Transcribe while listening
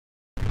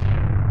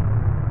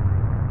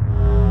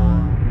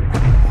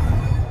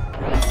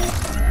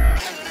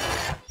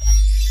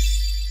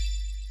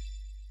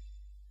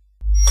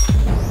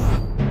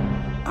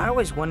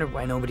always wondered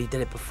why nobody did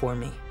it before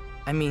me.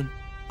 I mean,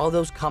 all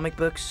those comic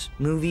books,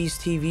 movies,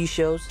 TV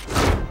shows.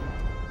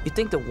 You'd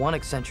think that one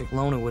eccentric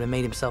loner would have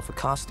made himself a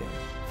costume.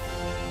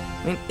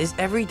 I mean, is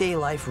everyday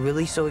life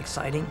really so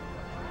exciting?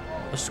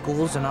 Are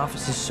schools and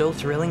offices so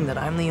thrilling that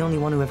I'm the only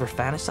one who ever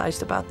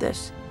fantasized about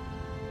this?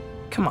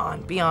 Come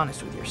on, be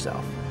honest with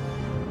yourself.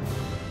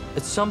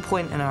 At some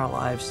point in our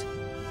lives,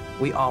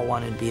 we all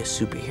wanted to be a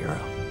superhero.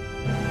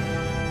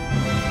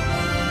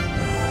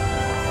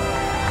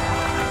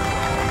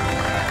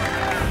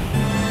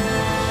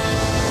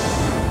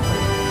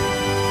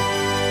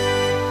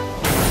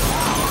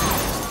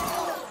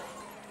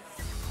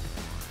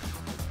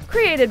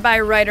 Created by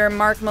writer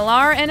Mark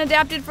Millar and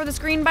adapted for the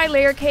screen by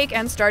Layer Cake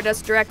and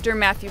Stardust director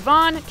Matthew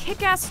Vaughn,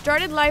 Kick-Ass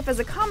started life as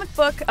a comic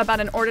book about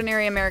an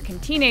ordinary American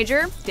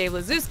teenager, Dave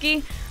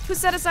Liszewski, who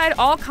set aside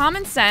all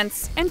common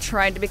sense and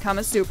tried to become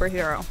a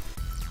superhero.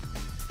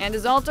 And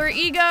his alter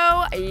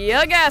ego,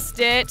 you guessed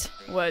it,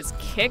 was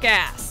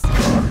Kick-Ass.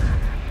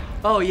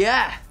 Oh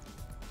yeah?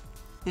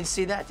 Didn't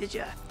see that, did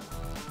ya?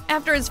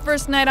 After his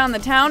first night on the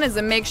town as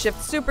a makeshift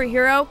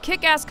superhero,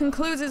 Kick-Ass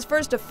concludes his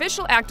first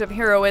official act of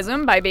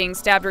heroism by being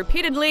stabbed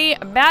repeatedly,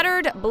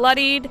 battered,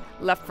 bloodied,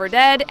 left for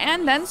dead,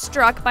 and then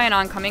struck by an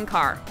oncoming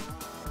car.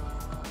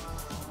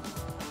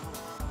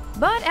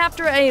 But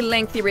after a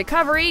lengthy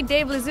recovery,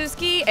 Dave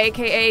Liszewski,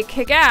 aka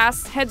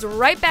Kick-Ass, heads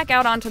right back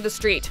out onto the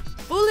street.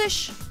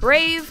 Foolish,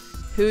 brave,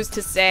 who's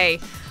to say?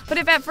 But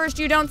if at first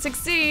you don't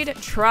succeed,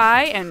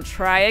 try and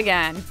try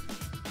again.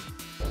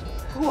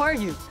 Who are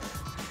you?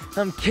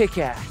 I'm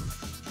Kick-Ass.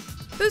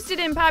 Boosted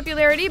in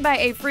popularity by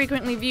a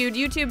frequently viewed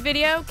YouTube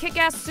video,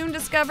 Kick-Ass soon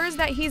discovers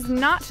that he's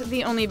not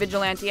the only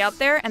vigilante out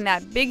there and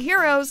that big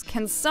heroes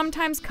can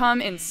sometimes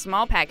come in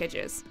small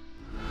packages.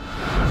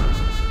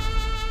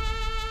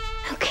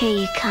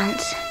 Okay, you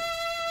cunts.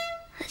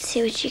 Let's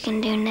see what you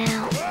can do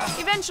now.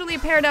 Eventually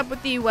paired up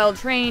with the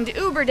well-trained,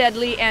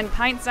 uber-deadly, and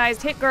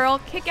pint-sized hit girl,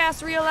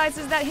 Kick-Ass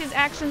realizes that his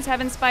actions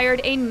have inspired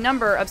a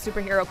number of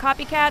superhero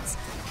copycats,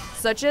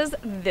 such as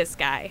this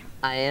guy.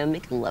 I am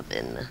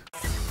McLovin.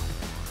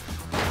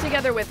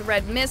 Together with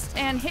Red Mist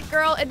and Hit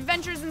Girl,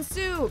 adventures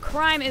ensue,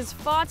 crime is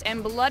fought,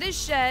 and blood is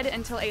shed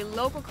until a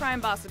local crime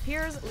boss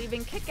appears,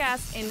 leaving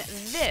Kick-Ass in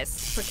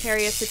this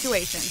precarious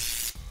situation.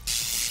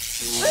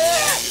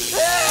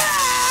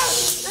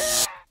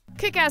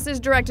 Kick-Ass is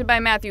directed by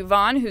Matthew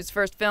Vaughn, whose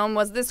first film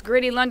was this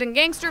gritty London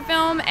gangster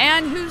film,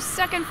 and whose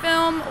second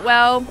film,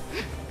 well,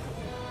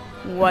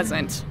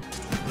 wasn't.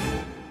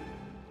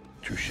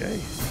 Touché.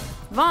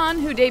 Vaughn,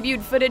 who debuted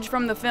footage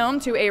from the film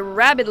to a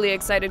rabidly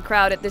excited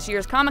crowd at this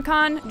year's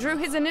Comic-Con, drew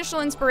his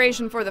initial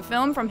inspiration for the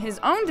film from his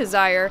own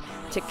desire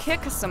to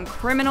kick some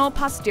criminal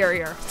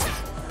posterior.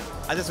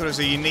 I just thought it was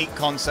a unique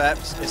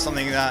concept. It's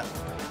something that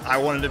I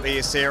wanted to be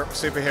a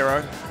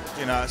superhero,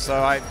 you know, so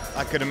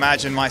I could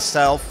imagine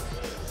myself,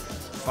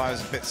 if I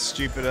was a bit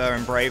stupider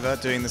and braver,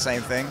 doing the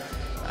same thing,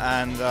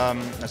 and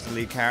as the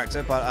lead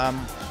character. But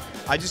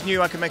I just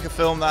knew I could make a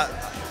film that,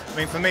 I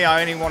mean, for me, I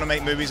only want to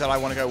make movies that I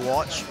want to go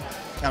watch.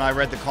 And I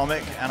read the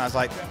comic, and I was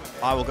like,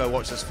 I will go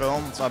watch this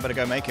film, so I better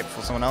go make it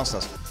before someone else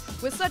does.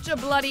 With such a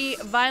bloody,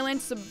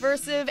 violent,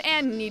 subversive,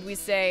 and need we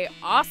say,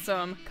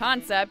 awesome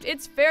concept,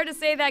 it's fair to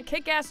say that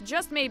Kick-Ass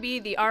just may be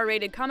the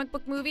R-rated comic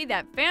book movie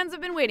that fans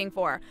have been waiting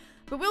for.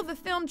 But will the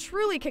film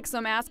truly kick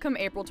some ass come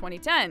April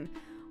 2010?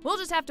 We'll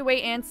just have to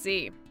wait and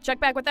see. Check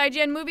back with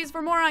IGN Movies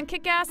for more on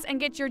Kick-Ass and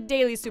get your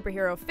daily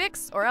superhero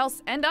fix, or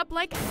else end up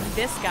like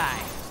this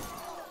guy.